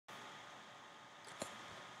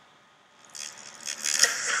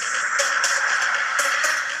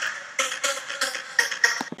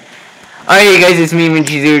Alright, you guys, it's me,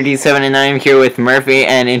 Minchi0D7, and I'm here with Murphy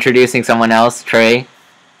and introducing someone else, Trae.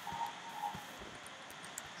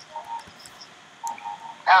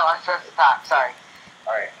 Oh, I'm supposed to talk, sorry.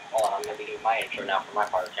 Alright, hold on, I'm gonna be doing my intro now for my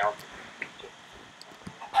part of town.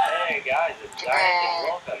 Hey guys, it's Xents, and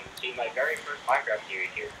welcome to my very first Minecraft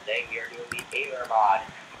series here. Today we are doing the Aether mod.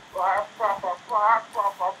 Oh,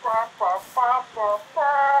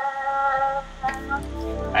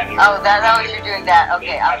 that was you doing that.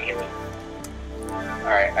 Okay, I'm here with...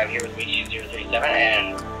 Alright, I'm here with Minchi037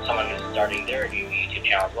 and someone who's starting their new YouTube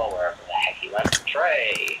channel as well, wherever the heck he went,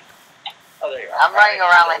 Trae. Oh, there you are. I'm running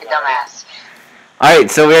around like a dumbass. Alright,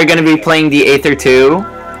 so we're gonna be playing the Aether II.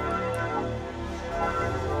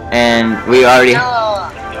 And we already... We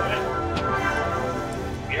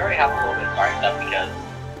already have a little bit of starting stuff because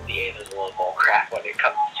the Aether's a little bull crap when it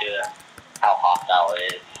comes to how hostile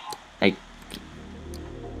it is. Like...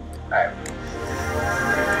 Alright.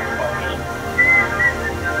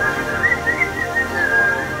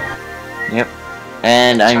 Yep.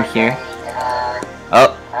 And I'm here.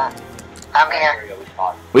 Oh. I'm here.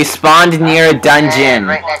 We spawned near a dungeon.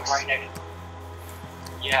 Right next.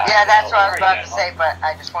 Yeah, that's what I was about to say, but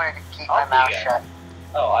I just wanted to keep my mouth shut.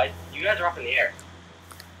 Oh, you guys are up in the air.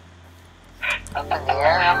 Up in the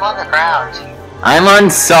air? I'm on the ground. I'm on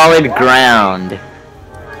solid ground. You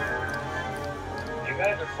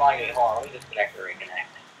guys are flying it. Hold on, let me disconnect or reconnect.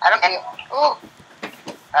 I don't get. Ooh.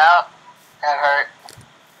 Oh, that hurt.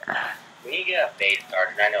 We need to get a base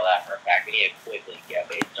started, and I know that for a fact. We need to quickly get a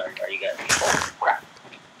base started. Are you guys? Oh, crap.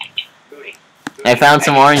 Booty. I found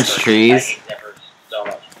some orange trees. I hate Zephyrs so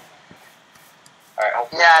much. Alright,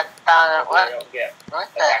 hopefully. Yeah, I found it. What? Don't get What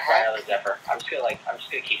the attacked by heck? another Zephyr. I'm just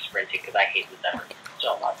gonna keep sprinting because I hate the Zephyr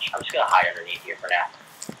so much. I'm just gonna hide underneath here for now.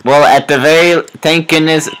 Well, at the very... Thank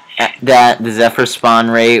goodness that the Zephyr spawn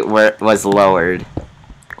rate was lowered.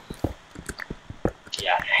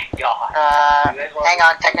 Yeah, thank God. Hang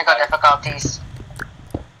on, technical difficulties.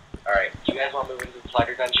 Alright, do you guys want to move into the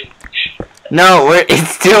Slider Dungeon? No,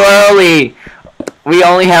 it's too early! We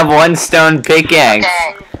only have one stone pickaxe.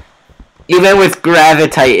 Okay. Even with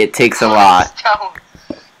gravitite, it takes a lot. Stone.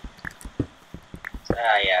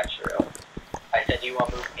 Yeah, true. I said, do you want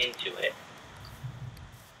to move into it?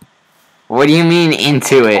 What do you mean,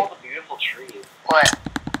 into it? All the beautiful trees. What?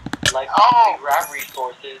 Like, Oh. we grab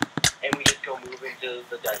resources, and we just go move into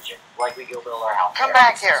the dungeon. Like, we go build our house. Come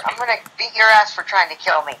back here. I'm gonna beat your ass for trying to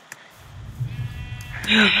kill me.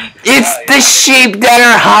 It's the sheep that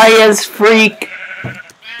are high as freak!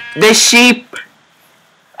 The sheep!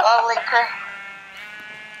 Holy crap.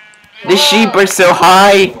 The sheep are so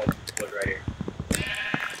high! Wood right here.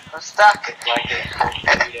 I'm stuck. It's like this.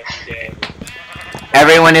 Every day.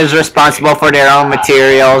 Everyone is responsible for their own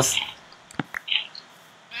materials.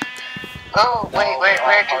 Oh, wait, where'd We're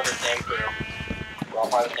all you... part of the same crew. We're all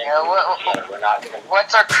part of the same Yeah, crew. We're not gonna...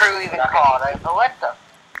 What's our crew even called? What the...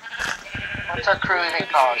 What's our crew even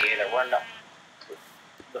called? Either. We're not...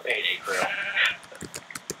 The Payday crew.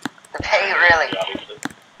 The pay, really.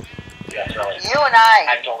 Yes, really. You and I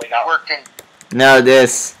I'm totally not... worked in... No,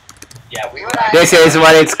 this. Yeah, we This is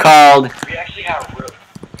what it's called. We actually have a really...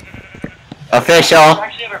 Official. We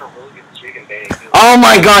actually have a really good streak in Payday too. Oh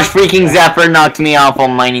my gosh, freaking Zephyr knocked me off while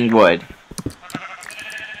mining wood.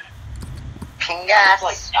 Pingas.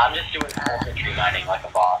 Like, I'm just doing ultra tree mining like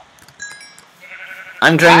a boss.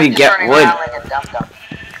 I'm trying to get wood. Like a dum-dum.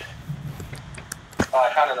 Oh,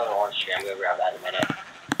 I found another orange tree. I'm gonna grab that in a minute.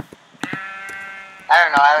 I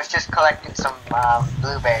don't know, I was just collecting some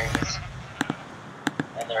blueberries.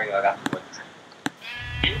 And there we go, I got some wood.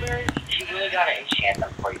 Blueberries? You really gotta enchant them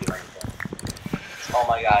before you do anything. Oh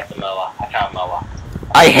my god, it's a moa. I found moa.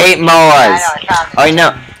 I hate moas. I found Oh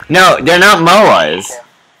no, no, they're not moas.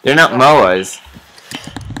 They're not moas.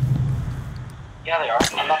 Yeah, they are.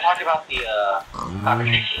 I'm not talking about the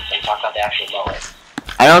conversations. I'm talking about the actual moas.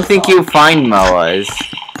 I don't think you find moas.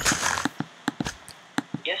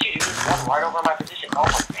 Yes, you do. There's one right over my position. Oh my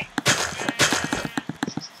thing.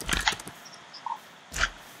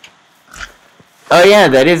 Oh yeah,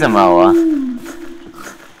 that is a moa.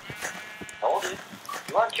 Told you.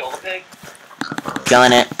 You wanna kill the pig?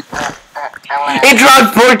 Killing it. I It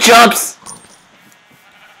dropped 4 jumps!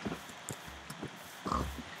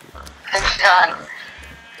 Done.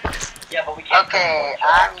 Yeah, but we can't. Okay,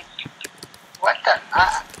 what the?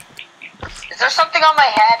 Is there something on my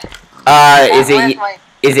head?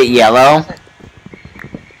 Is it yellow?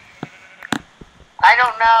 I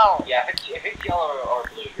don't know. Yeah, if it's yellow or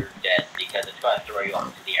blue, you're dead because it's gonna throw you up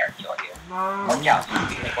into the air and kill you. Or counts.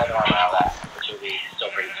 You can make weather armor out of that, which will be still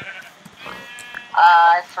pretty soon.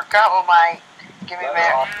 I forgot what my... Give me a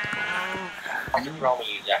minute. Don't you throw me,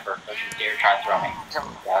 you Zephyr. Don't you dare try to throw me. Yeah,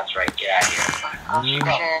 that's right. Get out of here. Oh, shit.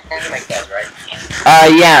 You make beds, right?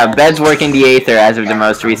 Yeah, bed's working the Aether as of the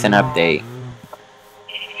most recent update.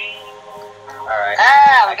 Alright.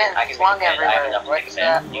 Ah, I'm I can getting swung make a bed. I have enough everywhere. to make a What's bed.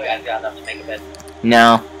 up? You guys got enough to make a bed?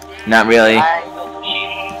 No, not really. No,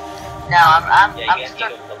 I'm Yeah, you still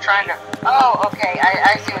guys need to trying to. Oh, okay.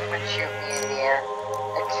 I see what's been shooting me in the air.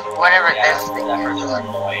 It's whatever Yeah, this thing Zephyrs is. are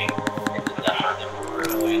annoying. It's the Zephyrs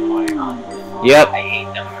are really annoying, honestly. Yep, I hate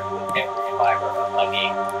Zephyrs with every fiber of my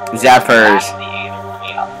being. Zephyrs. The Aether to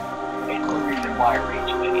me up. It's the reason why I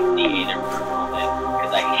rage quit the Aether for a little bit,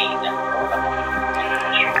 because I hate them.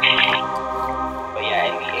 But yeah,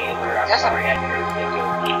 in the Aether, I'm sorry, I heard it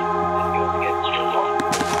goes against your law.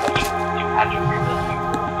 But you have to agree with you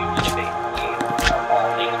used to be the Aether of all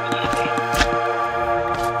things we need to be.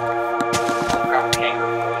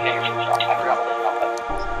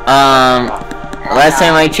 Last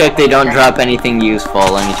time I checked, they don't drop anything useful.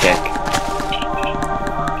 Let me check.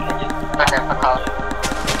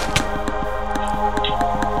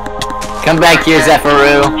 Come back here,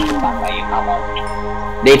 Zephyru.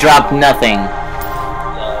 They dropped nothing.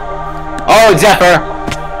 Oh, Zephyr!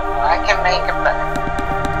 I can make a bed.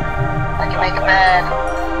 I can make a bed.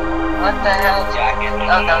 What the hell?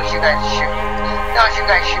 Oh, no, you guys shooting. No, you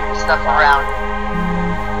guys shooting stuff around.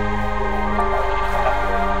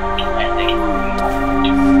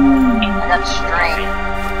 I got string.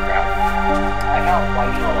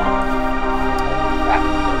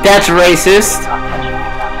 That's racist.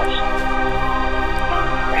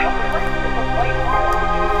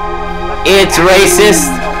 It's racist.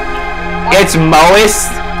 It's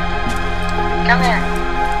moist. Come here.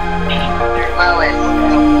 Moas.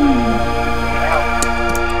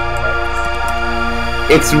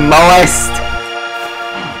 It's moist.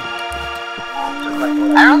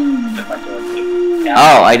 I don't.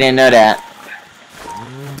 Oh, I didn't know that.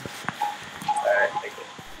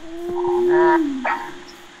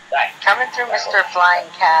 Coming through, Mr. Flying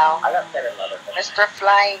Cow. Mr.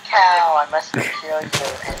 Flying Cow, I must kill you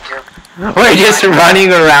and your... We're just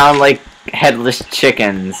running around like headless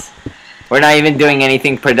chickens. We're not even doing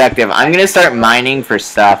anything productive. I'm gonna start mining for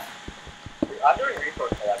stuff. I'm doing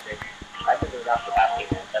resource collecting. I can do enough for that and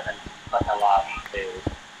then like a lot of food.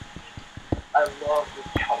 I love this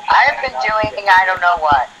chunk. I have been doing I don't know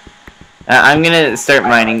what. I'm gonna start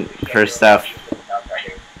mining for stuff.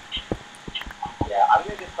 Yeah, I'm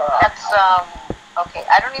gonna just start That's, okay,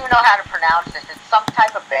 I don't even know how to pronounce this. It's some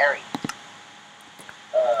type of berry.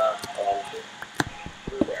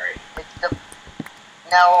 blueberry. It's the...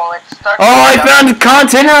 No, it starts... Oh, I found a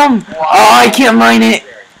continuum! Wow. Oh, I can't mine it.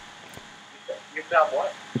 You found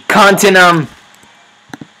what? Continuum.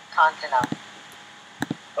 Continuum.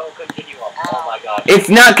 Oh, continuum. Oh my god. It's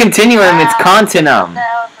not continuum, it's continuum. What the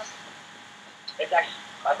hell is this? It's actually,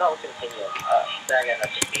 I thought it was continuum. Then again,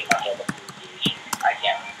 that's just being my whole pronunciation. I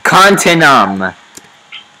can't. Continuum.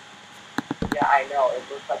 Yeah, I know. It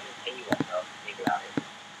looks like continuum, though. Think about it.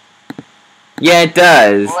 Yeah, it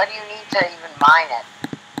does. What do you need to even mine it?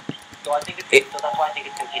 So I think it's, so that's why I think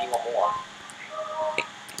it's continuum more.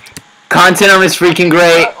 Continuum is freaking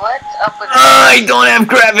great. What's up with I don't have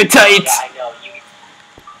gravitite. Yeah, I know. You.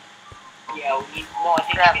 Yeah, we need. No, I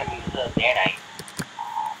think you can use the nanite.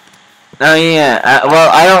 Oh yeah. Well,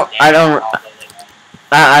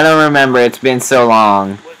 I don't remember. It's been so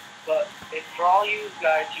long. But if for all you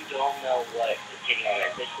guys who don't know what continuum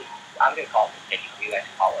is, this is, I'm gonna call it continuum. You guys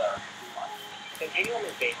call it whatever you want. Continuum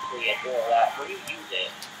is basically a door that when you use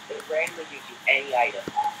it, it randomly gives you any item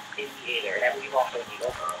in the Aether, and I believe also in the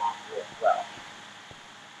overworld as well.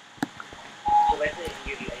 So basically, it can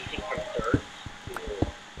give you anything from thirds to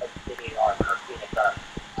obsidian armor, phoenix armor.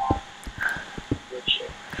 Which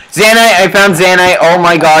Xanite, I found Xanite. Oh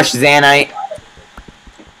my gosh, Xanite.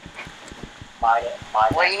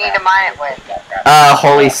 What do you need to mine it with?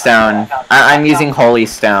 Holy stone. I'm using holy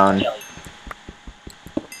stone.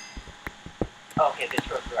 Okay, this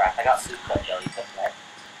goes grass. I got blue stuff jelly. That's nice.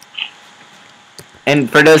 And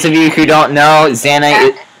for those of you who don't know,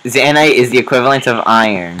 Xanite is the equivalent of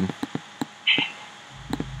iron.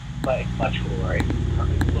 But it's much cooler. It's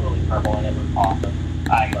literally purple and it was awesome.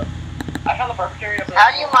 I found the perfect area to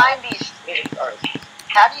How do you mine these?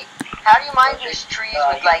 How do you mine these trees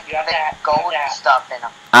with like the gold stuff in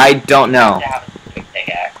them? I don't know.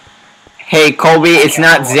 Hey Colby, it's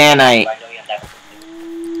not Xanite.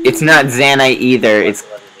 It's not Xanite either. It's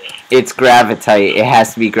gravitite. It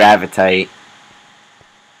has to be gravitite.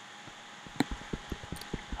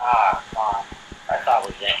 Ah, come on. I thought it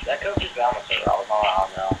was it. That could just be on the server. I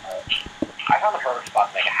don't know. I found the perfect spot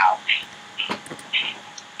to make a house.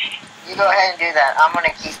 You go ahead and do that. I'm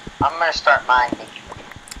gonna start mining.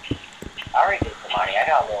 I already did some mining. I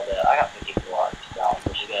got a little bit. I got 50 blocks now,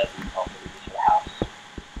 which is good. Hopefully, use for the house.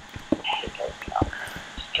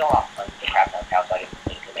 Just kill off the crap out of the house so I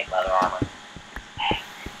can make leather armor.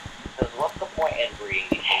 Because what's the point in breeding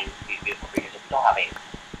these beautiful creatures if we don't have any?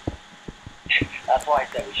 That's why I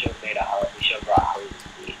said we should have made a house. We should have brought hoses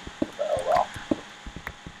to eat. But oh well.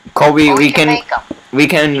 Colby, Well, we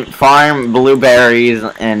can farm blueberries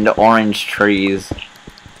and orange trees.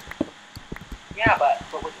 Yeah, but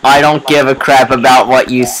I don't give a crap about what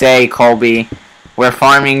you say, Colby. We're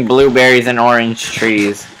farming blueberries and orange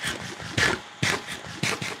trees. I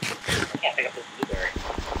can't pick up this blueberry.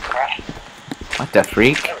 Crap. What the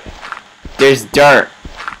freak? There's dirt.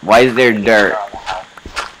 Why is there dirt?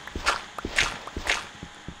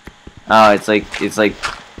 Oh, it's like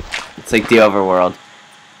the overworld.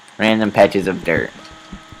 Random patches of dirt.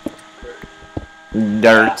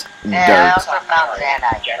 Dirt. Yeah, I also found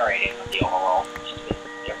Xanite. Generating with the overworld, which is a bit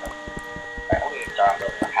different. Alright, we can start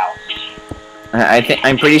building our house.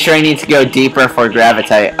 I'm pretty sure I need to go deeper for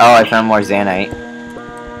gravitite. Oh, I found more Xanite.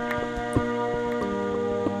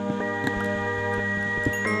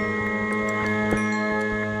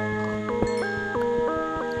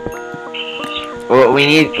 Well, we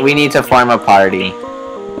need to form a party.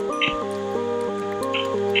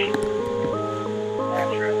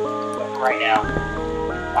 That's true. But right now,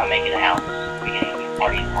 I'm making a house. We can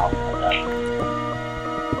party in the house.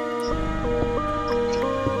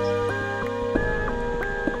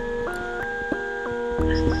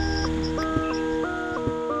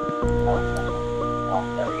 Oh,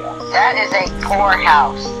 there we go. That is a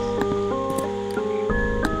poorhouse.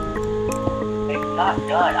 It's not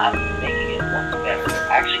done. I'm making it look better.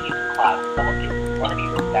 I actually need some clouds. One of you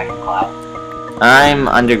look back at clouds. I'm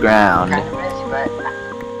underground. Kind of busy, but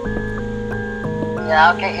yeah,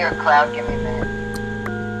 I'll get your cloud. Give me a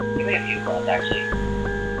minute. Give me a few clouds, actually.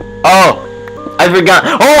 Oh! I forgot.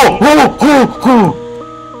 Oh!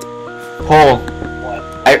 Hole. What?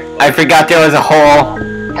 I forgot there was a hole.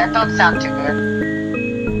 That don't sound too good.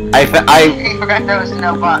 I forgot there was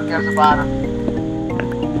no bottom. There's a bottom.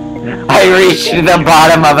 I reached the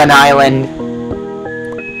bottom of an island.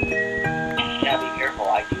 Yeah, be careful.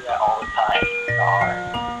 I do that all the time. It's hard.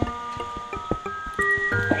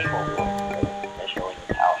 I need more wood. There's really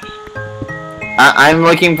good house. I'm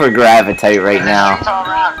looking for gravitite right now. There's all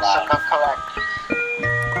around, so go collect.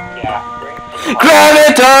 Yeah.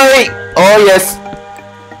 Gravitite! Oh yes.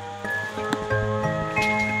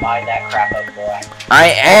 Buy that crap up, boy.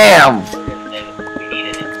 I am. We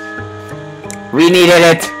needed it. We needed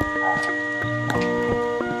it.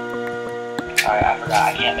 Alright, I forgot.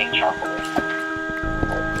 I can't make charcoal.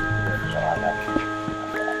 So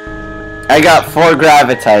I got 4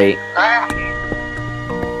 gravitite.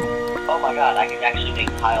 oh my god, I can actually make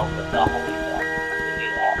tiles with the holy stuff. To do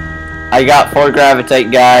that. I got 4 gravitite,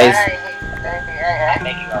 guys. I'm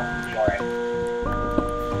making a flooring.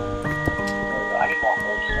 I need more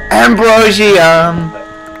holy stuff. Ambrosium.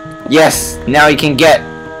 Yes. Now we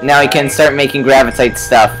can start making gravitite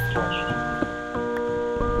stuff.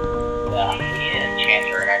 Yeah, we need an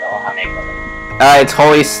enchanter, and I don't know how to make one. It's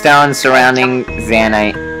holy stone surrounding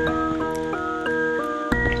Xanite.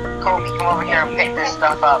 Colby, come over here and pick this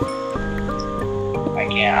stuff up. I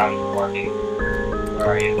can't, I'm working. Where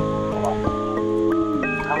are you? Hold on.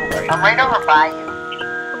 I'm right over by you.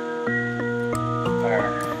 Where?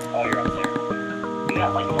 Oh, you're up there. You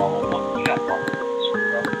got like normal one. You got one.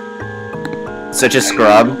 Such a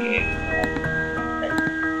scrub. Okay.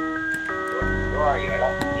 Where are you? I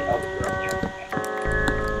don't see you're up there.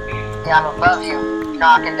 Yeah, I'm above you,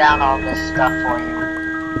 knocking down all this stuff for you.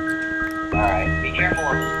 Alright, be careful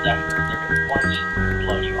of the zephyrs. One just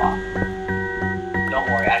blows you off. Don't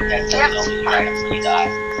worry, I said don't lose your items when you die.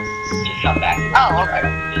 Just come back and Oh, your okay.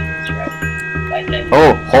 items is ready. I said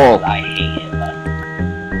Oh, hole. I hate it, but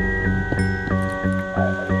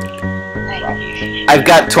I've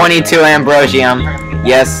got 22 ambrosium.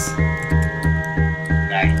 Yes.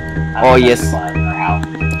 Nice. Oh, yes. Our house.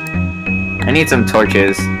 I need some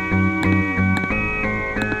torches.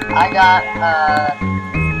 I got,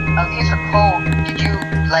 oh, these are cool. Did you,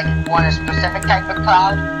 like, want a specific type of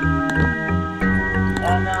cloud?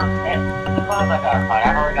 No, the clouds I got are fine.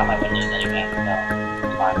 I've already got my windows anyway, so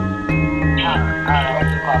it's fine. The rest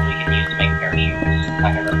of the clouds we can use to make parachutes.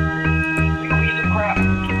 I got a piece of crap.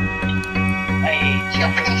 I hate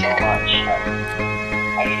jumping so much.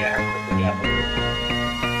 I need to hurry quickly up.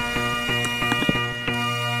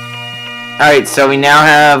 Alright, so we now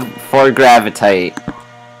have 4 gravitite.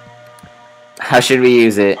 How should we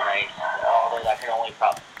use it? Alright, although that can only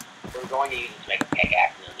probably... We're going to use it to make a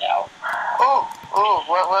pickaxe, no doubt.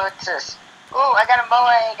 what's this? Oh, I got a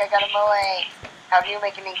moa egg. How do you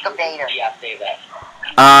make an incubator? Yeah, save that.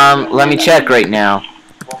 Let me check right now.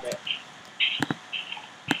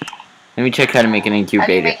 Let me check how to make an How do you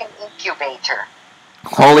incubator. make an incubator?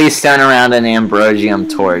 Holy stone around an ambrosium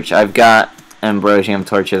torch. I've got ambrosium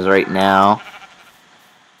torches right now.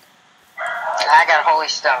 I got holy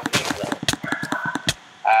stone.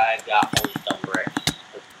 I got holy stone bricks.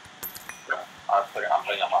 I'm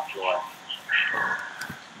putting up my floor.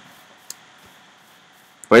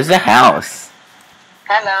 Where's the house?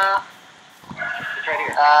 Hello. It's right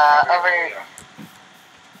here. Over here.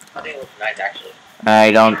 I think it looks nice, actually.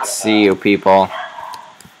 I don't see you people.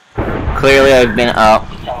 Clearly I've been up.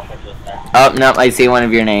 Oh, nope, I see one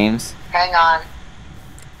of your names. Hang on.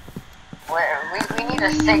 We need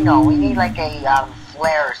a signal. We need like a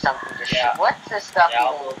flare or something to shoot. What's this stuff? Yeah,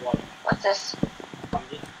 I'll build one. What's this?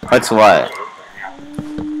 What's what?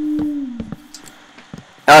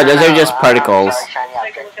 Oh, those are just particles. Sorry, shiny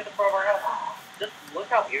Take a object. look at the front of our house. Just look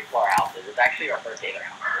how beautiful our house is. It's actually our first Aether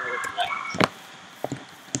house. It looks nice.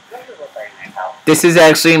 This is a very nice house. This is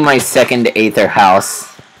actually my second Aether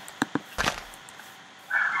house. It's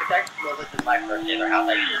actually, well, this is my first Aether house.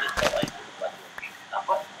 I usually just go like stuff.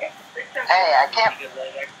 But, yeah, Hey, I can't.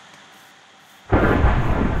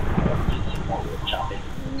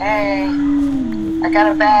 Hey, I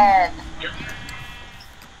got a bed.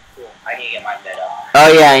 Cool. I need to get my bed up.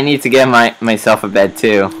 Oh yeah, I need to get myself a bed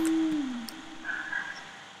too.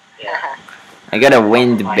 Yeah. I got a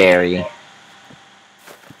windberry.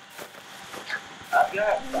 I've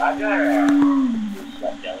got a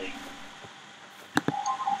sweat belly.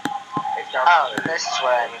 Oh, this is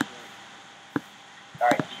what I need.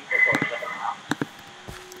 Alright, so you can go to the house.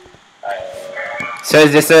 So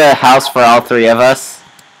is this a house for all three of us?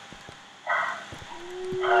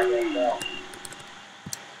 Yeah,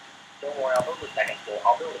 don't worry, I'll build a second floor.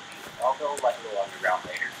 I'll build like a little underground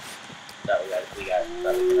later. So we can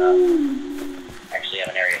actually have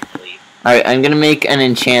an area to sleep. Alright, I'm gonna make an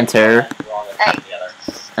enchanter. We're all gonna come together.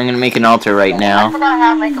 I'm gonna make an altar right I now. forgot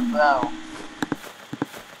how to make a bow.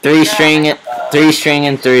 3 string and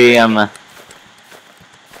 3 Yeah,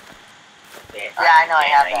 I know I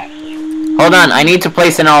have that. Hold on, I need to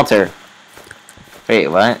place an altar. Wait,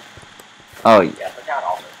 what? Oh, Yeah, put down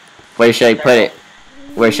altar. where should I put it?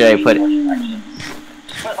 Where should I put it? Actually,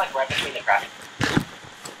 just put it like right between the cracks.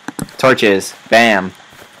 Torches. Bam.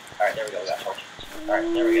 Alright, there we go, we got torches.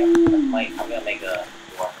 Alright, there we go. I'm gonna make a door.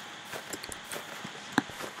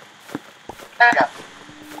 There we go.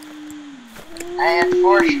 I had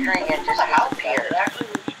 4 string and just The house disappeared.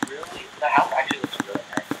 the house actually looks really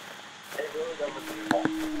nice. It really does look beautiful.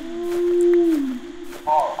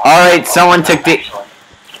 Alright, someone took the...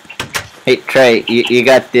 Hey, Trae, you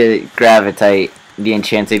got the gravitite. The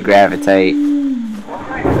enchanted gravitite.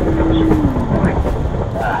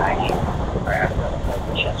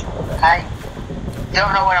 I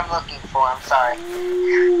don't know what I'm looking for, I'm sorry.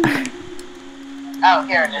 Oh,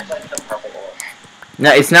 here it is. Like some purple ore.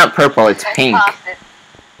 No, it's not purple, it's I pink. tossed it.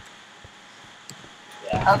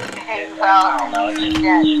 Yeah. Okay, I well, don't know, it's just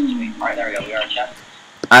yeah. sweet. Alright, there we go, we got a chest.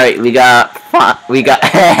 Alright, we got...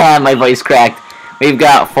 my voice cracked. We've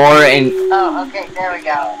got 4 and... Oh, okay, there we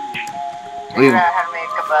go. Figured out how to make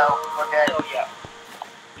a bow. We're good. So, yeah.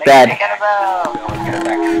 Bad. I got a bow.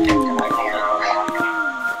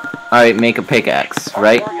 Alright, make a pickaxe,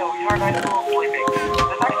 right? There we go, we are nice little sleeping.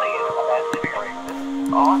 This actually isn't a bad sleeping area.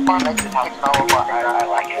 Oh, I'm fine. This house I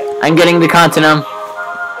like it. I'm getting the continuum. So, we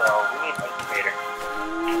need an incubator.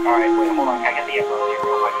 Alright, wait, hold on. Can I get the ambrosia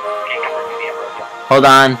real quick? Can you get the ambrosia? Hold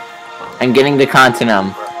on. I'm getting the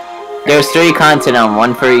continuum. There's 3 continuum,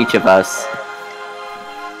 1 for each of us.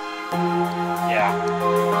 Yeah.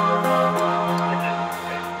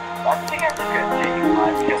 I think I did good taking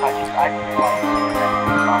mine because I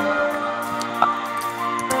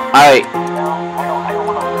Alright, I don't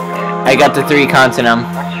want to live in it. I got the 3 continuum.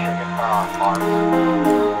 I'm actually gonna get farm.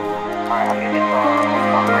 Alright, I'm gonna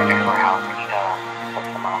get right next to our house. We need to put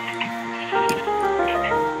some oh, you got excuse me,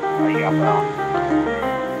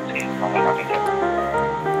 I'm gonna get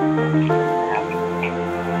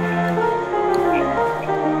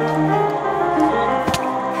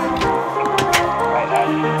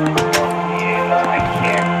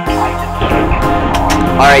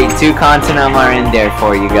Alright, 2 continuum are in there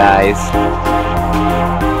for you guys.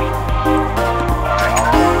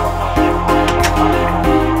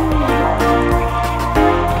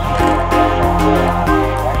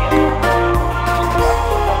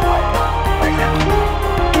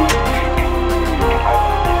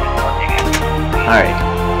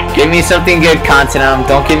 Alright. Give me something good, continuum.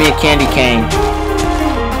 Don't give me a candy cane.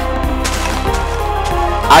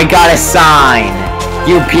 I got a sign.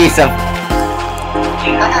 You piece of.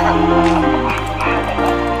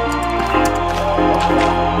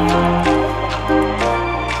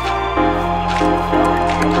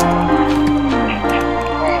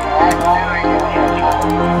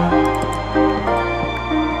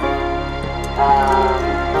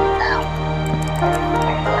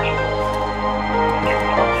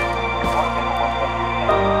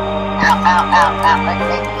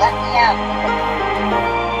 Let me out.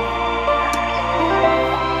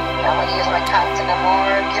 I want to use my continent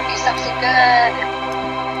more. Give me something good.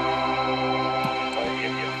 What did you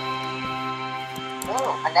do?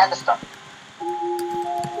 Ooh, another star. A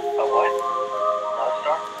what? Another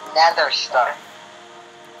star? Nether star.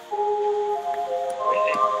 Let me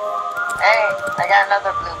see. Hey, I got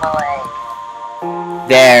another blue moa egg.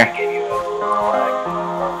 There. I gave you a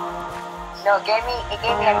No, it gave me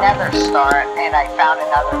another star, and I found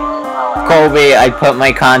another blue moa. Colby, I put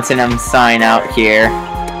my continent sign out here.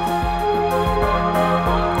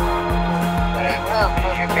 Move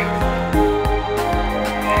your finger.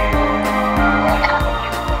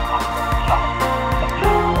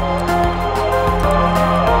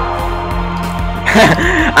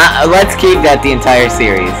 Let's keep that the entire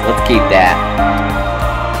series. Let's keep that.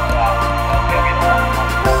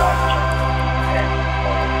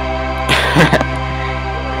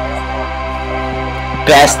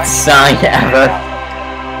 Best sign ever.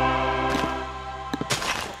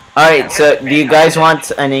 Alright, so do you guys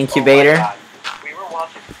want an incubator? We were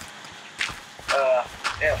watching.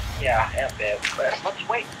 Yeah, a bit. But let's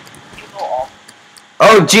wait. You know all.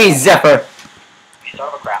 Oh geez, Zephyr! You son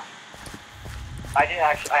of a crap. I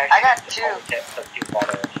got two. Two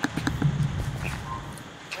ballers.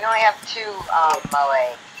 We only have two moa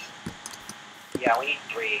eggs. Yeah, we need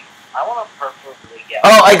 3. I want to preferably get.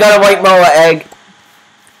 Oh, I got a white moa egg.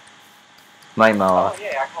 My moa. Oh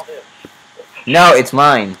yeah, I called it. No, it's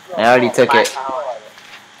mine. I already took it.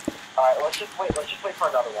 Alright, let's just wait for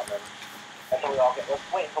another one then. Let's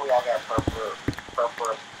wait until we all get our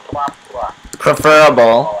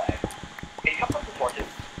Preferable. Can you come put some torches?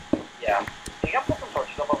 Yeah. Can you come put some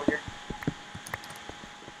torches up over here?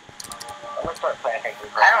 I'm gonna start planting.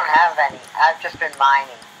 I don't have any. I've just been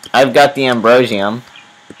mining. I've got the ambrosium.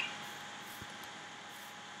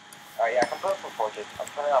 Alright, yeah, I can put up some torches. I'm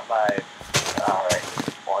putting up my alright,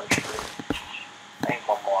 one tree. I need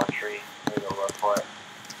one more tree. Maybe we'll look for it.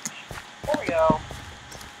 There we go.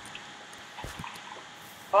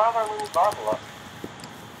 So how's our little garden look?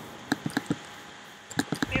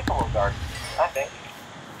 Beautiful little garden, I think.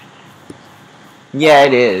 Yeah,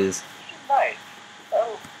 it is. It's nice.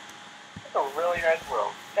 Oh, it's a really nice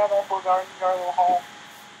world. Got a nice little garden, got a little home.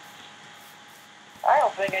 I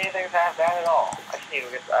don't think anything's that bad at all. I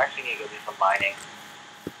actually need to go do some mining.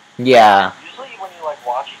 Yeah. Usually when you like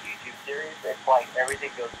watch a YouTube series, it's like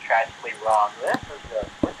everything goes tragically wrong. This is just,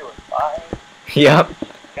 we're doing fine. Yep.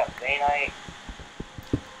 Got Xenite.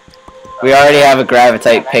 We already have a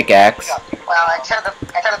gravitite pickaxe. Well, except the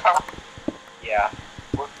problem. Yeah.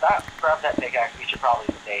 Well, grab that pickaxe. We should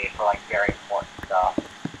probably save for like very important stuff.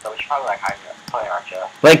 So we should probably like hide it, put it in our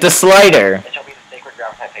chest. Like the slider. It shall be the sacred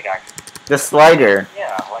gravitite pickaxe. The slider.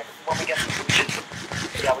 Yeah, like when we get, we should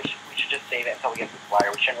just save it until we get the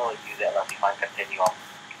slider. We shouldn't really use it unless we find continuum.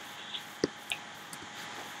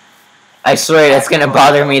 I swear that's gonna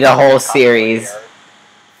bother me the whole series.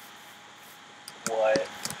 What?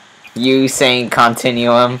 You saying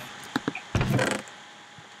continuum.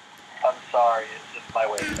 I'm sorry, it's just my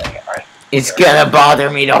way of saying it. Alright. It's gonna bother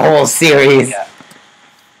me the whole series. Yeah.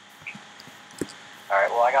 Alright,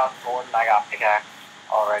 well I got sword and I got pickaxe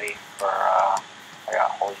already for, I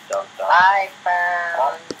got holy stone stuff. I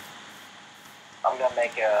found... I'm gonna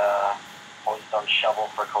make a holy stone shovel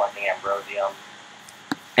for collecting ambrosium.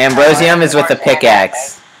 Ambrosium is with a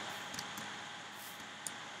pickaxe.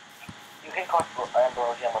 You can collect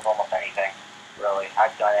ambrosium with almost anything, really.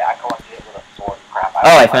 I've done it. I collected it with a sword and crap.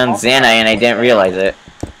 Oh, I found Xanite and I didn't realize it.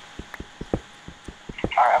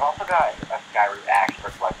 Alright, I've also got a skyroot axe for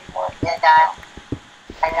collecting more. Yeah,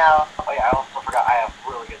 I know. Oh yeah, I also forgot I have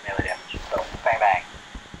really good melee damage, so bang bang.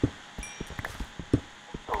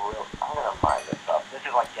 So I'm gonna mine this up. This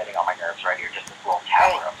is like getting on my nerves right here, just this little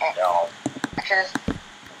tower of stone. Because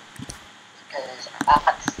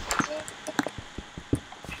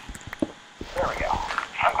There we go.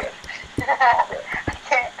 I'm good.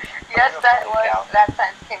 Yes, that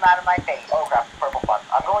sentence came out of my face. Oh crap, purple funds.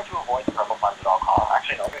 I'm going to avoid the purple funds at all costs.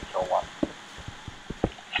 Actually, no, I'm gonna kill one.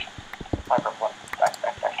 My purple one. Back.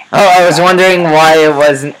 Oh, I was wondering why it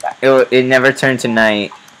wasn't. It never turned to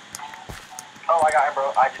night. Oh, I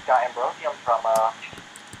just got ambrosium from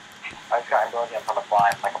a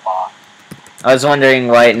flies like a boss. I was wondering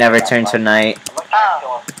why it never turned to night.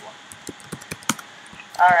 Oh.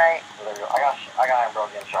 Alright. I got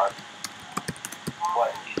Ambrosian shards.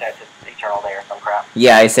 What, you said it's Eternal Day or some crap?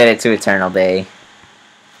 Yeah, I set it to Eternal Day.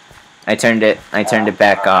 I turned it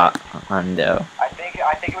back on though. I think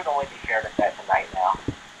it would only be fair to set to night now.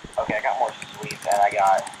 Okay, I got more sweets and I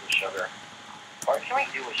got some sugar. What can we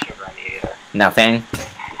do with sugar in the Aether? Nothing.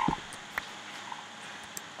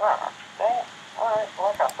 Oh, dang. Alright, well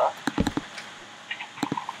that kind of sucks.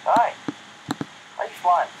 Hi. Why are you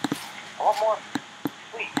flying? I want more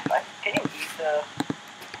sweets. Can you eat the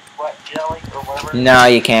what, jelly or whatever? No,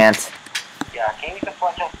 you can't. Yeah, can you eat the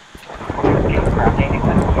flesh of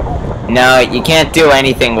anything? No, you can't do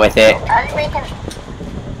anything with it. Are you making...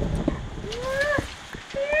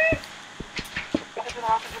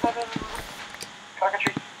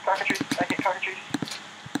 Cockatrice, I hate cockatrice.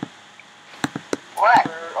 What?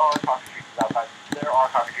 There are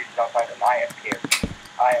cockatrices outside. And I am scared.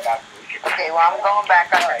 I am absolutely scared. Okay, well I'm going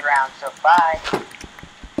back underground, so bye.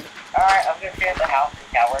 Alright, I'm gonna stay at the house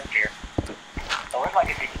and cower in fear. So where's my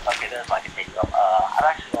continuum? Okay, there's my continuum. I'm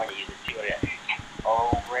actually going to use it too again.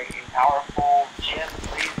 Oh, great and powerful Jim,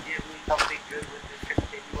 please give me something good with this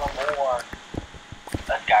continuum or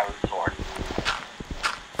a Skyward sword.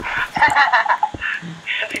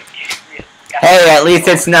 Hey, at least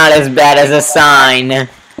it's not as bad as a sign. That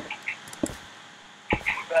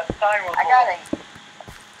sign was I got it.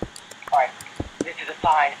 Alright, this is a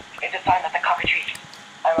sign. It's a sign that the cockatrice.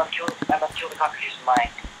 I must kill the cockatrice with my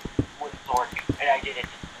wooden sword. And I did it.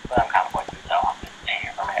 But I'm kind of poisoned, so I'm just staying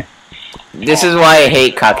here for a minute. This is why I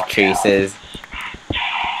hate cockatrices.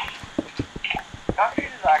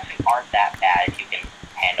 Cockatrices actually aren't that bad if you can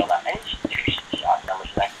handle them. And it's just 2 shot numbers,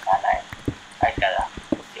 so that's kind of nice. I just gotta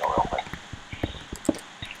deal real quick.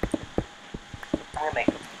 I'm gonna make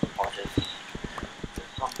horses.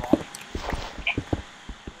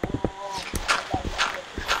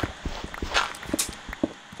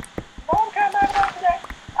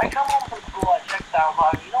 I come home from school, I check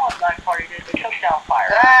SoundCloud, you know what Black Party did? They took down fire.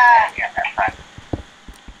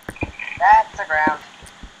 That's the ground.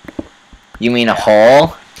 You mean a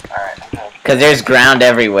hole? Alright, Because there's ground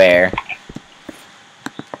everywhere.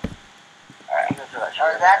 Alright, I'm gonna throw that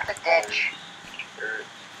Or that's a ditch.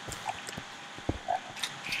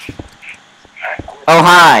 Oh,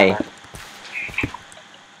 hi!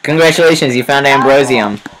 Congratulations, you found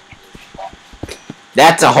Ambrosium.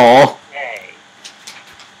 That's a hole. Yay.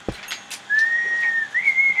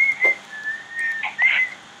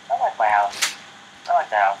 I like my house. I like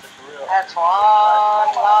the house. It's real. That's one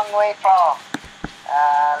long way fall.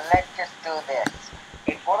 Let's just do this.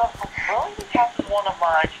 It's one of really this house is one of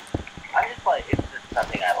my. I'm just like it's just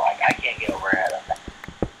something I like. I can't get over it.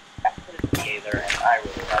 That's the Aether, and I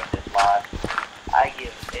really like this mod. I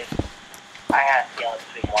give it. I had a scale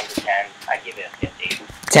between 1 to 10. I give it a 50.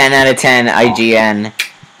 10 out of 10, IGN.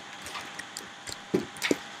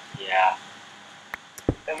 Yeah.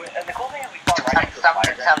 And the cool thing is we found right next to the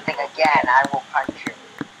fire. Something again, I will punch you.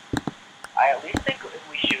 I at least think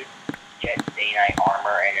we should get day-night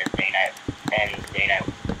armor and a day-night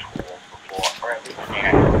tools before, or at least a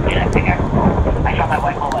day-night pickaxe. I got my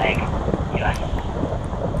white moa egg. Yes.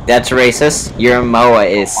 That's racist. You're a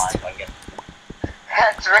moaist.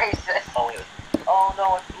 That's racist. Oh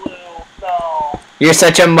no, it's blue. No. You're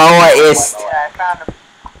such a moaist. Yeah, I found a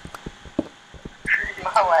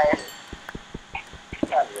moaist.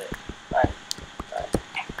 That's it. Nice.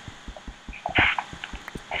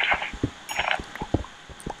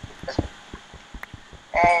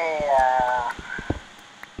 Hey,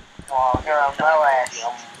 well, you're a moaist.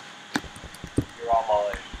 You're all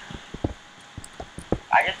moaist.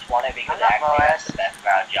 I just won it because I'm it not actually has the best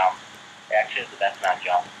amount of jump. It actually has the best amount of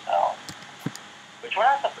jump, so. Which one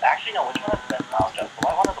has the, actually no, which one has the best amount of jump? The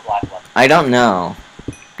white one or the black one? I don't know.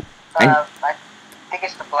 I think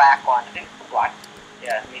it's the black one. I think it's the black.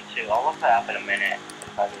 Yeah, me too. I'll look that up in a minute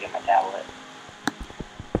if I can get my tablet.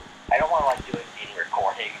 I don't want to like do it in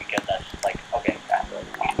recording because that's just like, okay, that's really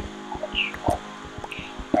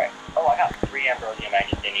Alright. Oh, I got 3 Ambrosium, I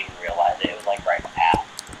just didn't even realize it. It was like right in the path.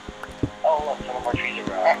 Oh, look, some more trees are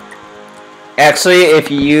growing. Actually, if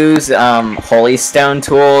you use Holy Stone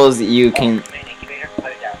tools, you can. Oh, main incubator?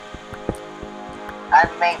 Put it down.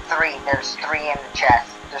 I've made 3. There's 3 in the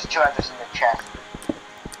chest. There's 2 others in the chest.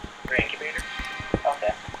 3 incubator?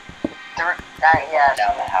 Okay. 3. Yeah.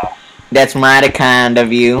 Down the house. That's mighty kind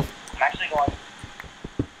of you. I'm actually going.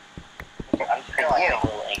 I'm just gonna like make a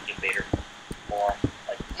little incubator more.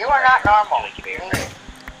 Like, you are not normal. Incubator.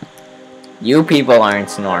 You people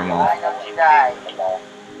aren't normal. I know you guys.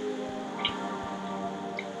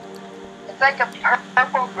 It's like a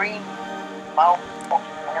purple-green moa,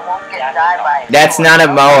 and it won't get died by it. That's not a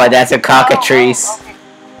moa, that's a cockatrice. Oh,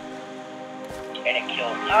 okay. And it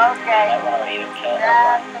kills you. Okay. I want to even kill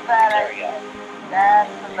That's everyone. a bad There we idea. go. That's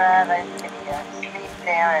a bad idea. Sleep,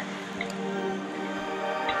 damn it.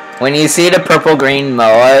 When you see the purple-green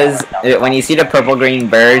moas, when you see the purple-green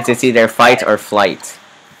birds, it's either fight or flight.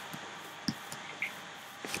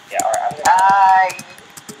 Yeah, alright, I'm gonna...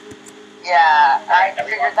 Yeah, I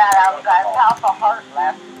figured that out. I have half a heart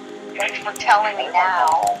left. Thanks for telling me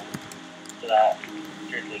now. So that,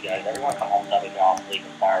 seriously guys, everyone come home so we can all sleep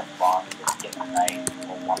and fire spawn and just get one night,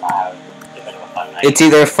 or 1 hour, do a bit of a fun night. It's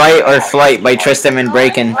either fight or flight by Tristan and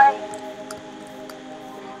Braken.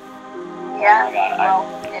 Yeah, Oh my God, well,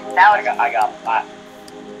 now it's I got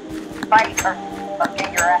fight or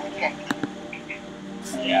get your ass kicked.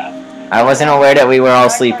 yeah. I wasn't aware that we were all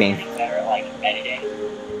sleeping. Getting better at, like, editing.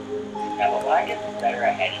 Yeah, but when I get better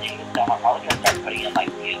at editing and stuff, I'm probably gonna start putting in,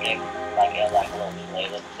 like, music, like a little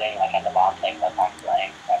playlist thing, like at the bottom, like, that's on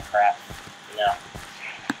playing, that crap, you know? I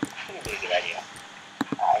think it'd be a good idea.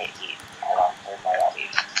 I eat. Hold on, where's my lobby?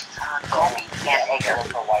 Colby can't take her.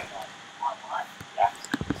 For white one. Yeah.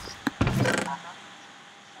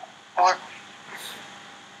 Or,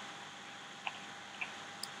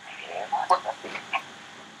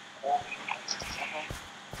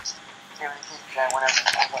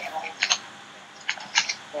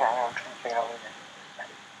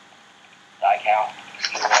 Die count.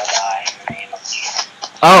 You will die in the name of Jesus.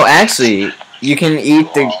 Oh, actually, you can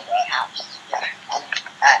eat the...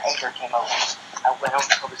 Aether came over. I went over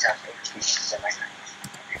to Colby's house. Aether said my friend.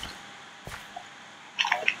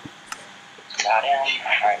 Got him.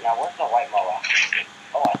 Alright, now where's the white moa?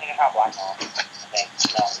 Oh, I think I found black moa. I think.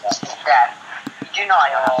 No. Dad, do you know I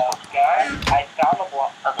know? Guys, I found a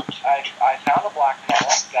black. I found a black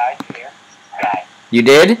moa. Guys, come here. Guys. You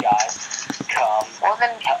did? Guys, come. Well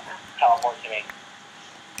then, Teleport to me.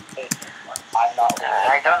 I'm not leaving.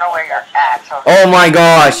 I don't know where you're at, so Oh my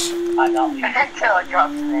gosh! I'm not leaving. until it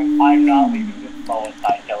drops me. I'm not leaving this moa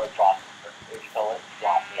side until it drops. Until it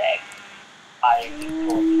drops an egg. I am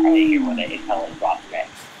going to stay here with it until it drops an egg.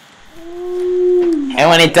 And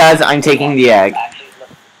when it does, I'm taking the egg. Actually, look.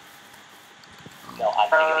 No, I'm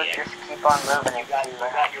So taking the egg. just keep on moving. You got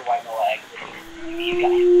your white moa egg. You got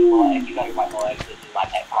your blue moa egg. You got your white moa egg. This is my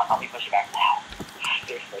pet. Come on, help me push it back now.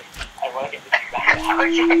 Seriously, I want to get this back now.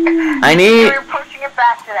 I need... You're pushing it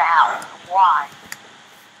back to the house. Why?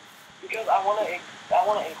 Because I want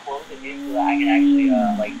to enclose it in so that I can actually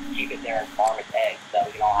like keep it there and farm its eggs so that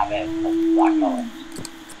we can all have it as black moa.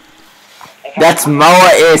 That's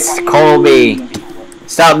moa-ist, Colby.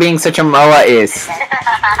 Stop being such a moa-ist.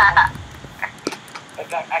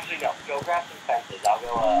 Actually, no. Go grab some fences. I'll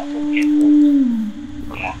go we'll get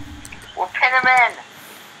through. Yeah. We'll pin him in.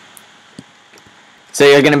 So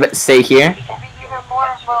you're gonna stay here? It'll be even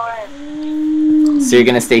more fun. So you're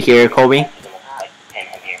gonna stay here, Colby? Pin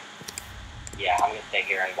him here. Yeah, I'm gonna stay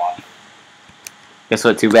here and watch. Guess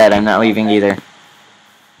what, too bad, I'm not leaving either.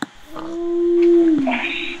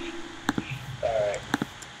 Alright.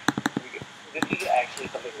 This is actually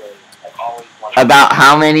something really I've always wanted. About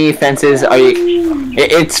how many fences are you...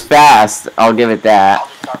 It's fast, I'll give it that. I'll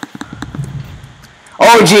just start.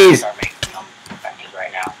 Oh jeez! Start making some fences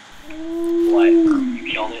right now. What? You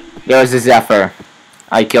killed it? There was a Zephyr.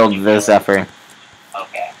 I killed the Zephyr.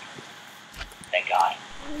 Okay. Thank God.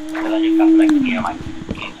 Because I just got some XP on my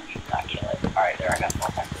game, so we did not kill it. Alright, there, I got more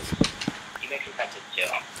fences. You make some fences too.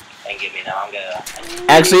 And give me them, I'm gonna...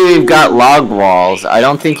 Actually, we've got log walls. I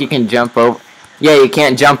don't think you can jump over... Yeah, you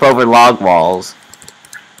can't jump over log walls.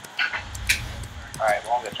 Alright,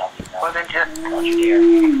 well, I'm gonna chop these down. Well then just... Don't you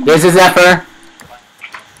dare. There's a Zephyr.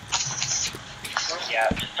 Yeah,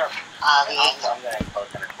 just start... The I'm gonna close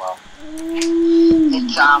them as well.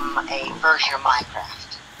 It's a version of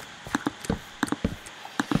Minecraft.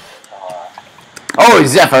 Oh,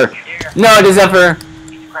 Zephyr. No, the Zephyr.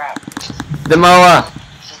 Piece of crap. The moa.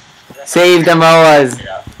 Save the moas.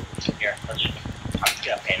 Here, let's just... I'm just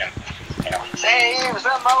gonna pin him. Pin him. Save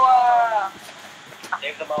the moa!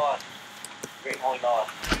 Save the moa. Great holy moa.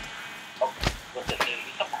 Oh, what's this? Is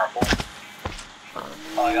this a purple?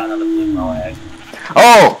 Oh, I got another blue moa egg.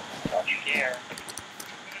 Oh! Don't you dare.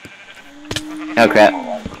 Oh crap.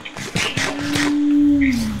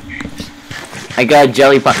 I got a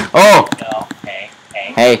jelly pump. Oh! No, hey.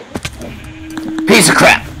 Hey. Piece of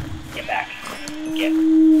crap! Get back. Get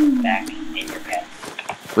back in your pen.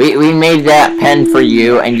 We made that pen for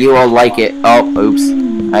you, and you will like it. Oh, oops.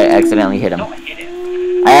 I accidentally hit him. Don't hit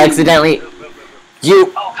him. I accidentally...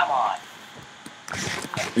 You... Oh, come on.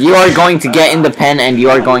 You are going to get in the pen, and you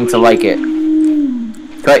are going to like it.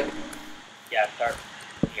 But...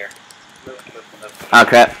 Oh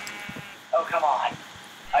crap. Oh, come on.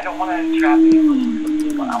 I don't want to trap the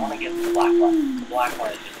blue one. I want to get the black one. The black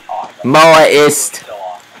one is just awesome. Moaist. So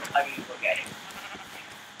awesome. I mean, look at it.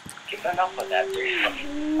 Enough with that, seriously.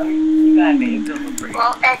 I mean, you gotta make it feel pretty.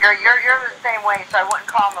 Well, Edgar, you're the same way, so I wouldn't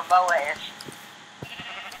call him a moas.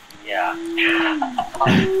 Yeah. It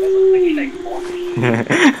looks like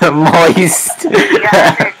Moist.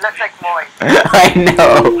 Yeah, it looks like moist. I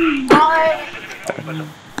know.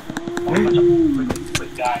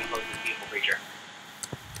 Quick guy close this beautiful creature.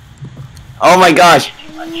 Oh my gosh.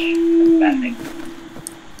 Too much. That's a bad thing.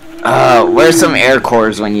 Where's some air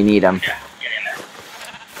cores when you need them? Yeah, get in there.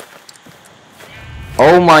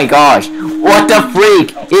 Oh my gosh. What the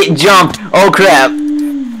freak? It jumped. Oh crap.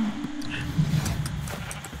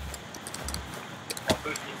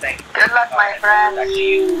 Good luck, my friend.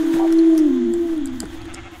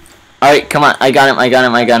 Alright, come on. I got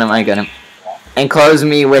him. Enclose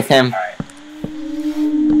me with him. What,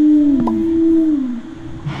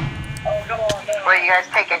 are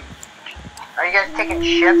you guys taking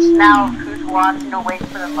shifts now? Who's watching to wait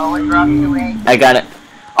for the moa drop to wait? I got it.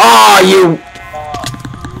 Oh, you.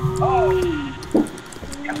 Oh,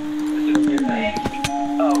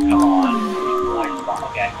 come on.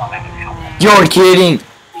 Okay, come back and help. You're kidding.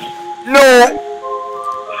 No.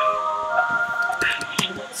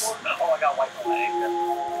 Oh, I got white flag.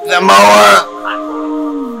 The moa.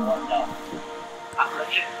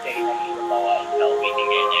 Let's just stay next to the moa until we can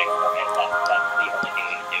get next to it. That's the only thing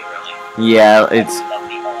we can do, really. Yeah, it's. That's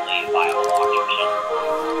the only viable option.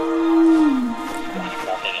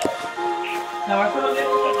 Nothing else. No, I put on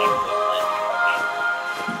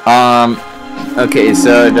Okay,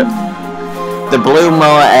 so the blue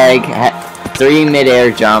moa egg had 3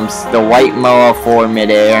 mid-air jumps, the white moa 4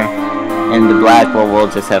 mid-air, and the black one we'll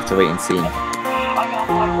just have to wait and see.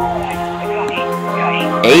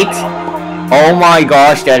 8? Oh my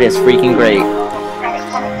gosh, that is freaking great.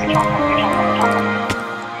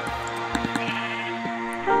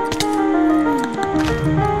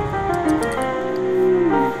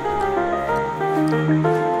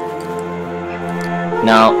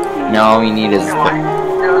 No, all we need is Meanwhile,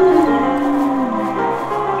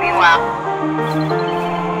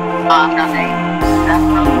 I've got 8. That's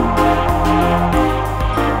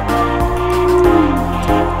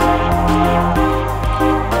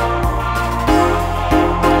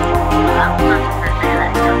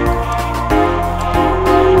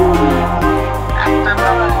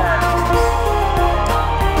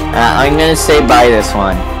I'm gonna say buy this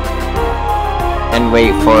one and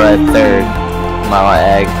wait for a 3rd moa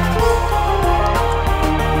egg.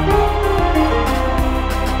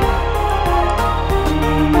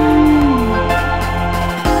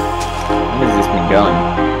 What has this been going?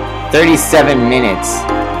 37 minutes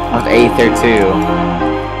of Aether II.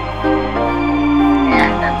 yeah,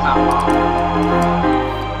 that's not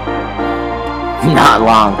long. Not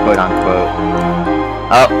long, quote unquote.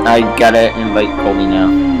 Oh, I gotta invite Colby now.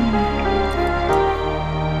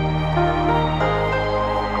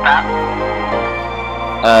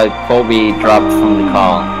 Colby dropped from the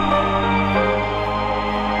call.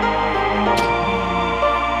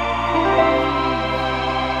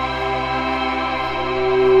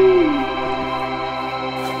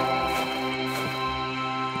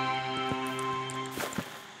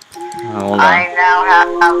 Hold on. I now have...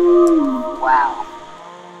 Wow.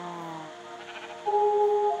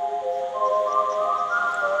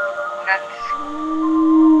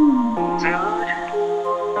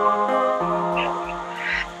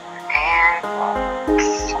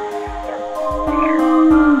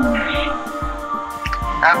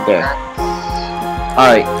 There.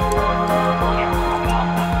 Alright.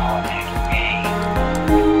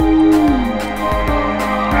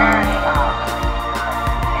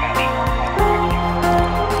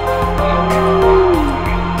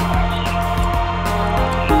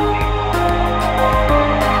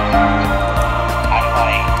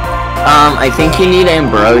 I think you need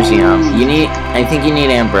Ambrosium. I think you need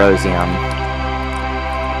Ambrosium.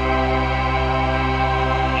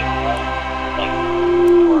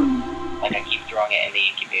 Like I keep throwing it in the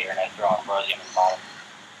incubator and I throw Ambrosium in the bottom.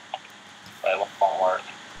 But it won't work.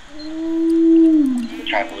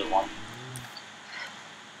 Try blue one.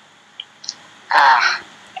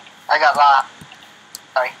 I got lost.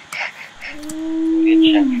 Sorry. We can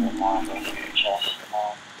check for more in your chest.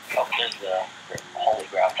 Oh, there's the holy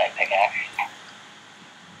grail type pickaxe.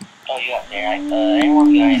 Oh, you got there.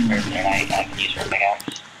 Anyone got any spare there? I can use for a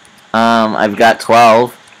pickaxe. I've got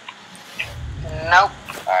 12. Nope.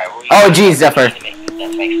 Alright, oh, geez, Zephyr. Let's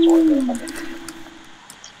make a sword real quick.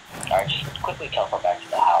 Alright, just quickly teleport back to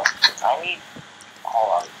the house. I need...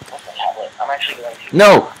 Hold on. What's the tablet? I'm actually going to.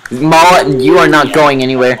 No! Moa, you are not going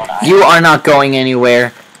anywhere. You are not going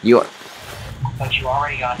anywhere. You are... But you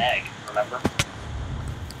already got an egg, remember?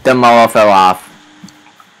 The Moa fell off.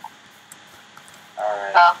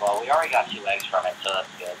 Alright, well, we already got 2 eggs from it, so that's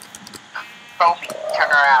good. Kobe, turn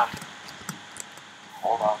around.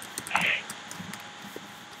 Hold on.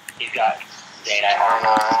 He's got data. Turn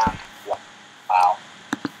around. Wow.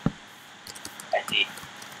 I see.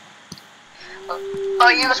 Oh,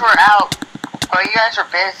 you guys were out. Oh, you guys were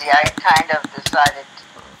busy. I kind of decided.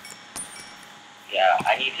 Yeah,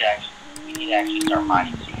 we need to actually start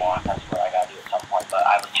mining some more. That's what I gotta do at some point, but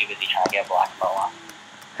I was too busy trying to get a black moa.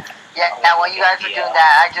 Yeah, now while you guys were doing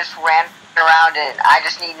that, I just ran around it. I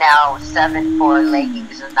just need now 7 for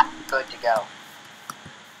leggings and I'm good to go.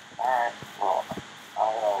 Alright, well, I'm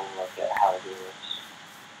gonna look at how to do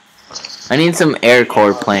this. I need some air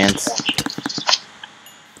core plants.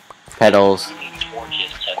 Petals. You need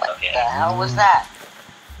torches to What cook it. the hell was that?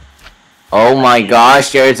 Oh my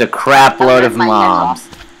gosh, there's a crap load of mobs.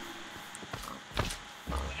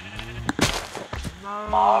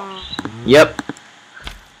 Mobs? Yep.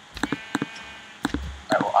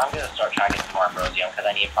 Alright, well, I'm gonna start trying to get some more ambrosium because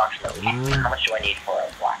I need approximately. How much do I need for a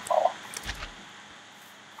black moa?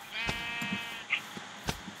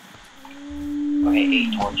 Okay,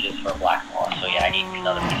 8 torches for a black moa, so yeah, I need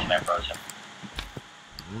another piece of ambrosium.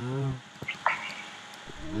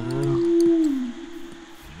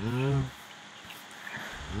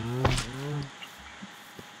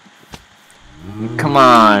 Come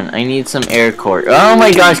on, I need some air core. Oh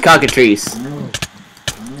my gosh, cockatrice.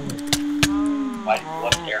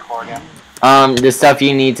 What's air core again? The stuff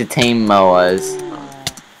you need to tame moas.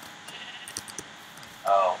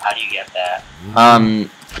 Oh, how do you get that?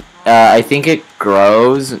 I think it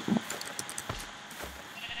grows.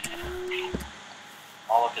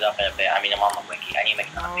 I'll look it up in a bit. I mean, I'm on the wiki. I need to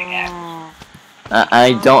make another big axe.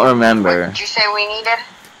 I don't remember. What did you say we needed?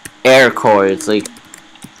 Air core, it's like...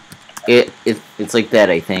 It's like that,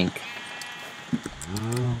 I think.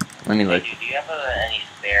 Let me look. Do you have any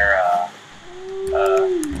spare,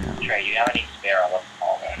 Trae, do you have any spare, let's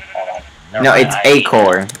call it, hold on. Never No, mind, it's I A need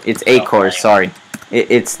core. to- It's A core, Okay. sorry.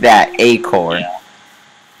 It's that, A core. Yeah.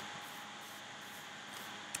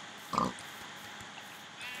 We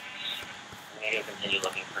need to continue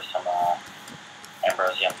looking for some,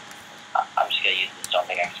 ambrosium. I'm just gonna use the Stone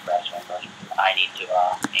Pickaxe Express for ambrosium. I need to,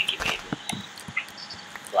 incubate this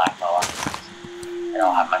black moa. And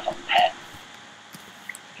I'll have myself a pen.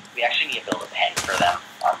 We actually need to build a pen for them,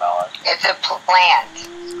 our moas. It's a plant.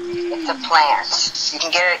 It's a plant. You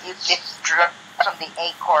can get it. It's from the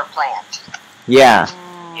acorn plant. Yeah.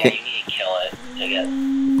 Yeah, you need to kill it to get.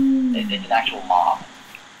 It's an actual mob.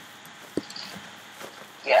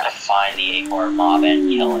 You have to find the acorn mob and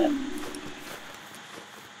kill it.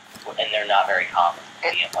 And they're not very common to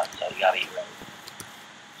begin with, so you gotta be ready.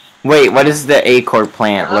 Wait, what does the A core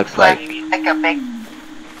plant It looks look like? like a big,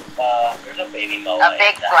 There's a baby moa. a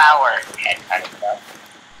big in that flower. head kind of stuff.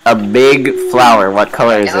 A big flower. What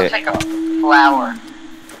color It is looks it? like a flower.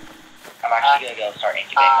 I'm actually gonna go start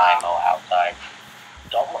incubating my moa outside.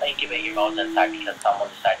 Don't incubate your moas inside because someone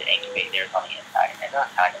decided to incubate theirs on the inside, and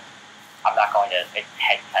it's kind of. I'm not going to. Its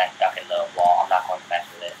head kind of stuck in the wall. I'm not going to mess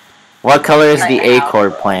with it. What color is the A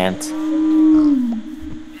core plant? It's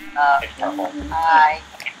purple. Hi.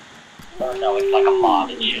 Or no, it's like a mob.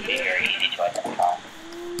 It should be very easy to identify.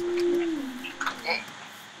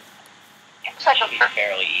 It's like It should be a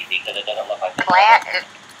fairly easy because it doesn't look like the plant.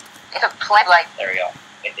 It's a plant like. There we go.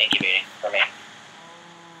 It's incubating for me.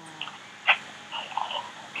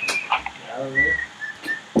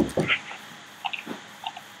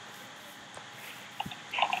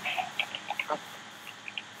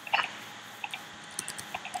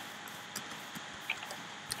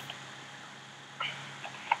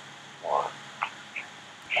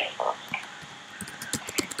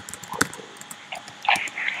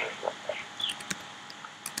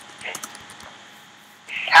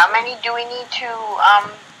 How many do we need to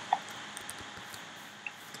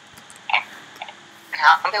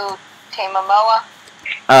how to tame a moa?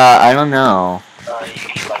 I don't know. You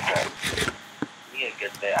need like a. You need a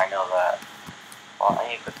good bit. I know that. Well, I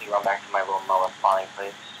need to quickly run back to my little moa spawning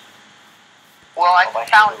place. Well, I Oh,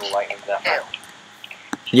 found should lightning two. zephyr.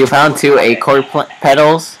 You found 2 A core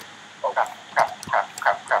petals? Oh crap!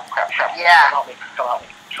 Yeah. Come help me! Come help me!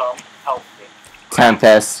 Come help me!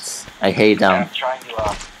 Tempests. I hate Yeah, them. I'm trying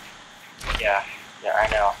to. Yeah, I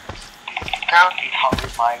know. No. He's hungry.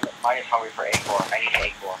 Mine is hungry for acorn. I need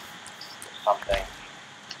acorn. Something.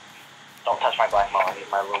 Don't touch my black moa. I need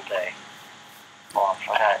my little day. Hold on.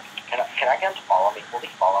 Okay. Can I get him to follow me? Will he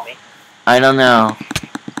follow me? I don't know.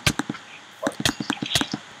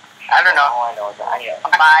 I don't know. All I know is that I need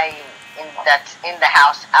That's in the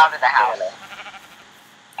house, out of the house.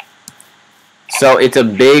 So it's a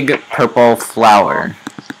big purple flower.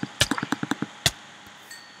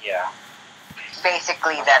 Yeah.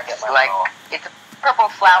 Basically, that's like, it's a purple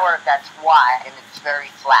flower that's wide and it's very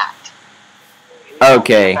flat.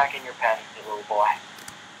 Okay. Get back in your pen, you little boy.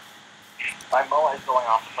 My moa is going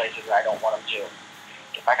off to places that I don't want him to.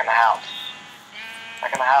 Get back in the house.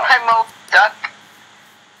 Back in the house. My moa duck.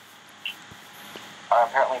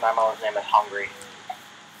 Apparently my moa's name is Hungry.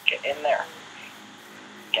 Get in there.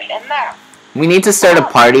 Get in there. We need to start a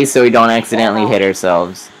party so we don't accidentally hit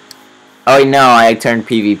ourselves. Oh no, I turned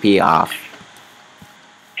PvP off.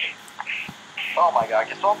 Oh my god,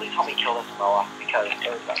 can someone please help me kill this moa? Because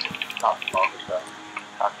there's not smoke, so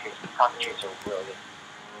cockatoos are really good.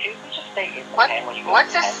 Can you just stay in the pen when you go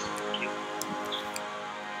What's to the this? pen?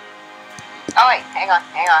 Oh wait, hang on.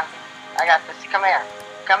 I got this. Come here.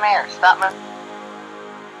 Stop me.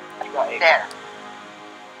 You got There.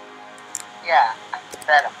 Yeah,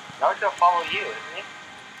 fed him. Now he's gonna follow you, isn't he?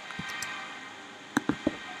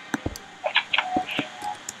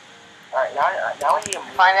 Alright, now we need to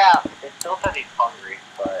Find out. It still says he's hungry,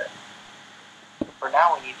 but for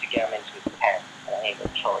now we need to get him into his pen, and I need to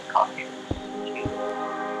kill his cockatoos.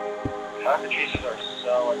 Cockatoos are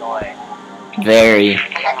so annoying. Very.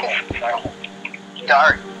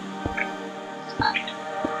 Dark.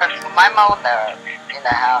 My mo's in the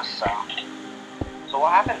house, so. So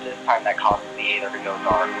what happens this time that causes the Aether to go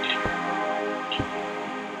dark?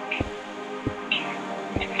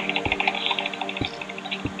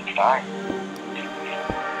 Die.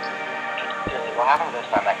 Seriously, what happens this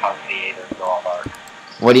time that causes the Aether to go all dark?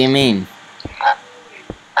 What do you mean?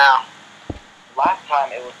 Ow. Last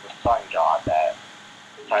time it was the sun god that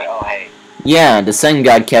said, oh hey. Yeah, the sun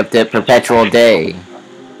god kept it perpetual day.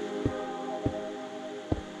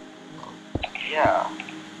 Yeah.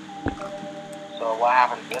 So what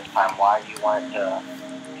happens this time? Why do you want it to...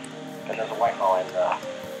 And there's a white moa in the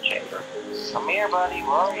chamber. Come here, buddy.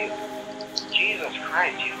 Where are you? Jesus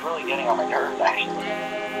Christ, he's really getting on my nerves, actually.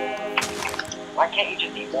 Why can't you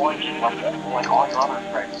just eat oranges like all your other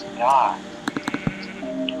friends? God.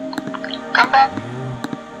 Come back.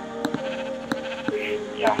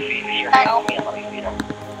 Yeah, feed me your hand me and let me feed him.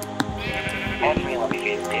 Hand me and let me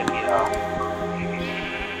feed him, you know.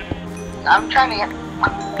 I'm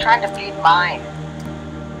trying to feed mine.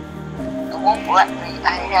 It won't let me. I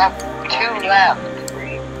have 2 left.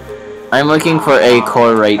 I'm looking for a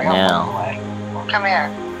core right now. Come here.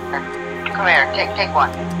 Take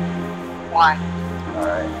one. One.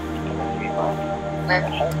 Alright. Where,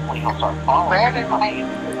 Hopefully he'll start following. where did my... There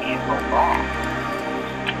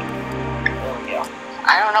we go. I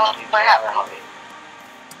don't know what happened.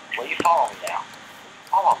 Well, you follow me now.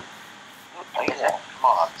 Follow me. Like I said,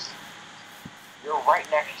 come on. You're right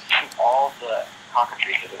next to all the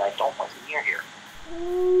cockatrices, and I don't want you near here. I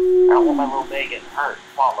don't want my little baby getting hurt.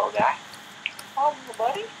 Come on, little guy. Come on, little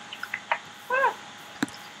buddy. Come on.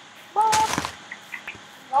 Come on.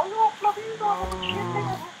 No, you won't fluffy. You don't have a kid.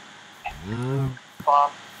 Come on.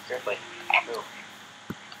 Seriously. Move.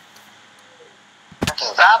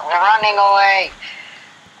 Stop running away.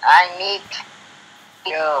 I need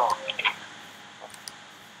you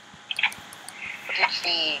to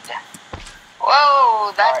feed.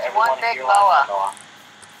 Whoa, that's Alright, one everyone, big your moa. last moa.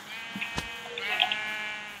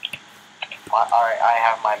 Alright, I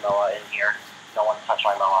have my moa in here. No one touch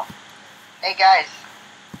my moa. Hey guys,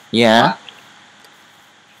 Yeah?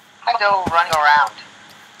 I'm still running around.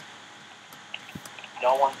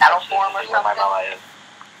 No one Battle touch this. form This or is where my something? moa is.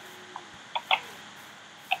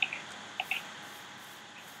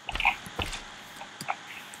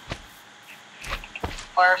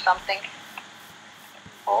 Or something.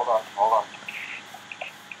 Hold on.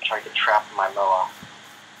 Try to trap my moa.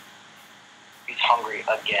 He's hungry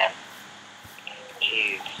again.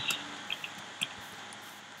 Jeez.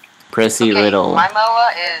 Prissy Okay, little. my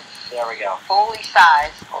moa is There we go. fully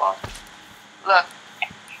sized. Hold on. Look,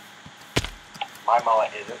 My moa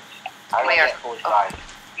isn't. I don't Where? get fully sized.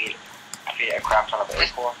 Feed it a crap ton of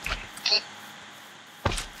A4. keep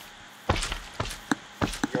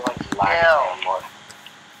You're like lagging Ew. on more.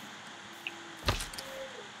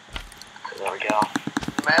 There we go.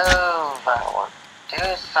 move. Do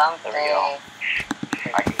something. There we go.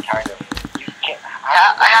 I can kind of. You can't.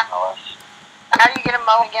 How do you get a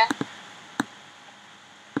moa again?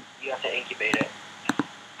 You have to incubate it.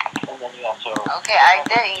 And then you have to. Okay, I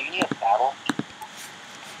did. Do you need a battle?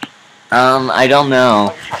 I don't know.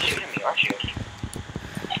 Oh, you're trying to shoot me, aren't you?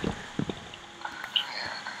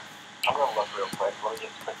 I'm gonna look real quick. Let me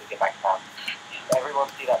just quickly get back down. Everyone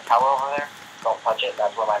see that tower over there? Don't touch touch it.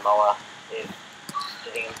 That's where my moa is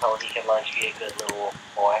sitting until he can learn to be a good little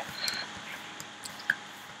boy.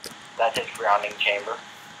 That's his grounding chamber.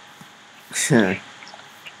 Alright,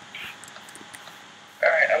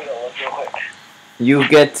 I'm gonna look real quick. You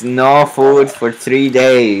get no food for 3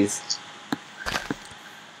 days.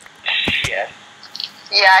 Yes.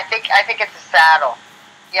 Yeah, I think it's a saddle.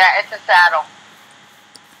 Yeah, it's a saddle.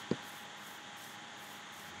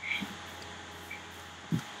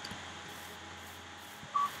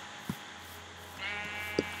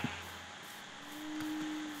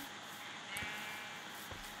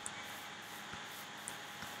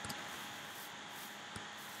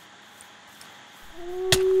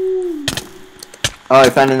 Oh, I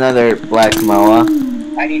found another black moa.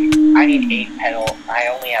 I need 8 petals. I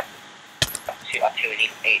only have 2. I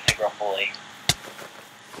need 8 to grow fully.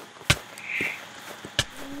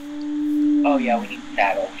 Oh yeah, we need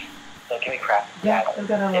saddles. So can we craft saddles in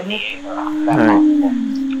the Aether?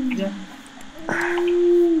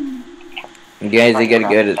 Guys, I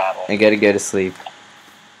gotta go to sleep.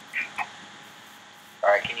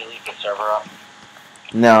 Alright, can you leave the server up?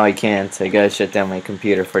 No, I can't. I gotta shut down my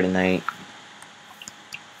computer for the night.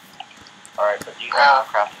 Alright, but do you know how to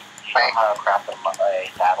craft a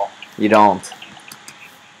saddle? You don't.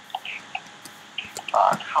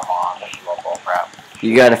 Come on, this is a little crap.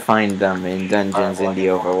 You gotta find them in dungeons in the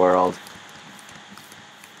overworld.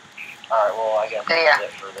 Alright, well, I guess that's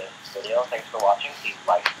it for this video. Thanks for watching. Please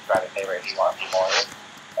like, subscribe, and favorite if you want to see more of it.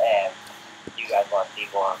 And if you guys want to see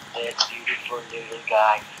more of this beautiful little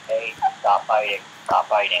guy, hey, stop fighting. Stop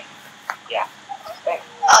fighting. Yeah. Thanks.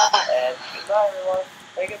 And goodbye, everyone.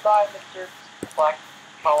 Say goodbye, Mr. Black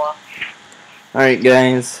Moa. Alright,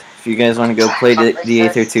 guys. If you guys want to go play the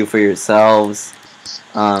Aether II for yourselves,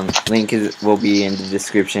 link will be in the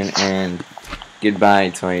description, and goodbye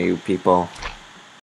to you people.